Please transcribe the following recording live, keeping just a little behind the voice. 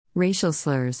Racial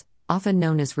slurs, often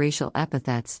known as racial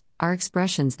epithets, are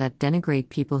expressions that denigrate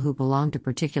people who belong to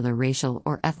particular racial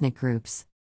or ethnic groups.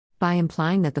 By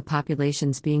implying that the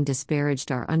populations being disparaged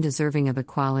are undeserving of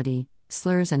equality,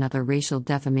 slurs and other racial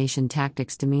defamation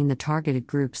tactics demean the targeted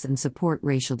groups and support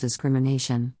racial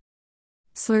discrimination.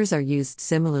 Slurs are used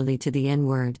similarly to the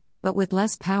N-word, but with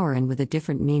less power and with a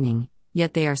different meaning,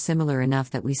 yet they are similar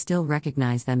enough that we still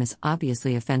recognize them as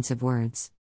obviously offensive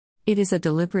words. It is a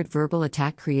deliberate verbal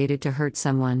attack created to hurt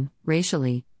someone,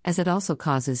 racially, as it also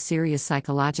causes serious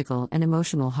psychological and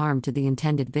emotional harm to the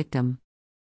intended victim.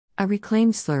 A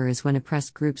reclaimed slur is when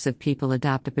oppressed groups of people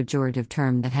adopt a pejorative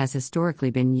term that has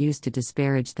historically been used to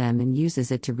disparage them and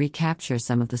uses it to recapture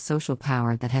some of the social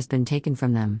power that has been taken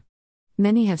from them.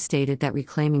 Many have stated that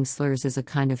reclaiming slurs is a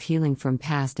kind of healing from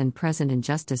past and present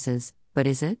injustices, but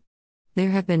is it?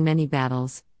 There have been many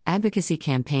battles, advocacy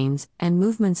campaigns, and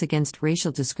movements against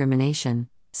racial discrimination,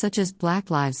 such as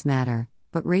Black Lives Matter,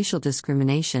 but racial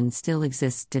discrimination still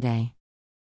exists today.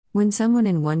 When someone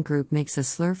in one group makes a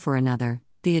slur for another,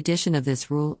 the addition of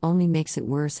this rule only makes it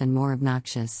worse and more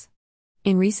obnoxious.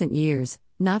 In recent years,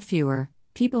 not fewer,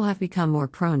 people have become more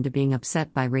prone to being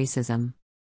upset by racism.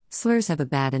 Slurs have a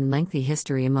bad and lengthy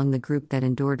history among the group that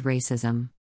endured racism.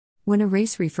 When a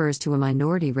race refers to a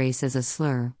minority race as a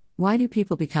slur, why do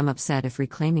people become upset if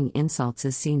reclaiming insults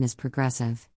is seen as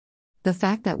progressive? The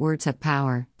fact that words have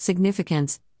power,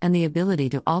 significance, and the ability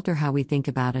to alter how we think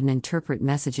about and interpret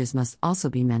messages must also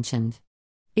be mentioned.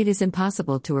 It is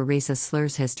impossible to erase a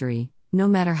slur's history, no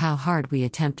matter how hard we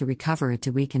attempt to recover it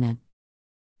to weaken it.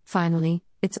 Finally,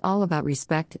 it's all about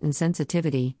respect and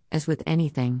sensitivity, as with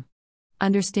anything.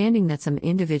 Understanding that some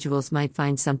individuals might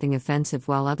find something offensive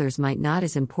while others might not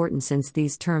is important, since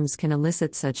these terms can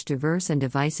elicit such diverse and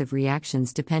divisive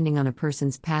reactions depending on a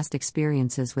person's past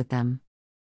experiences with them.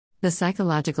 The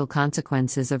psychological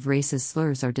consequences of racist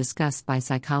slurs are discussed by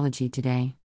Psychology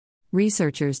Today.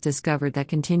 Researchers discovered that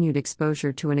continued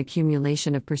exposure to an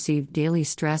accumulation of perceived daily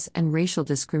stress and racial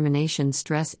discrimination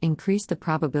stress increased the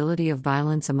probability of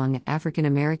violence among African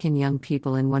American young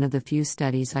people in one of the few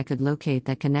studies I could locate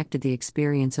that connected the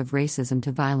experience of racism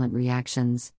to violent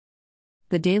reactions.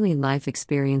 The Daily Life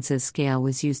Experiences Scale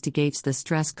was used to gauge the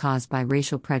stress caused by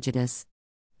racial prejudice.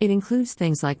 It includes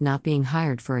things like not being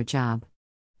hired for a job,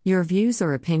 your views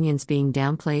or opinions being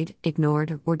downplayed,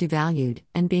 ignored, or devalued,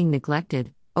 and being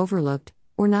neglected, overlooked,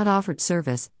 or not offered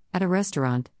service, at a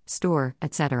restaurant, store,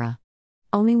 etc.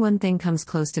 Only one thing comes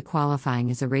close to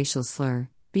qualifying as a racial slur: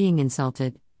 being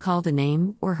insulted, called a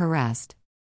name, or harassed.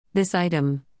 This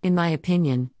item, in my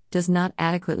opinion, does not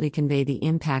adequately convey the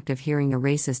impact of hearing a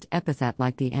racist epithet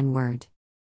like the N-word.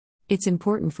 It's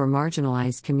important for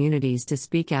marginalized communities to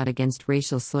speak out against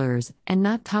racial slurs and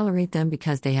not tolerate them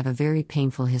because they have a very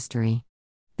painful history.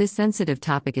 This sensitive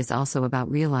topic is also about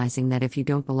realizing that if you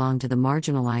don't belong to the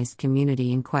marginalized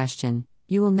community in question,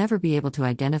 you will never be able to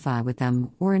identify with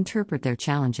them or interpret their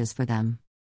challenges for them.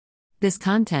 This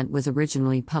content was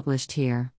originally published here.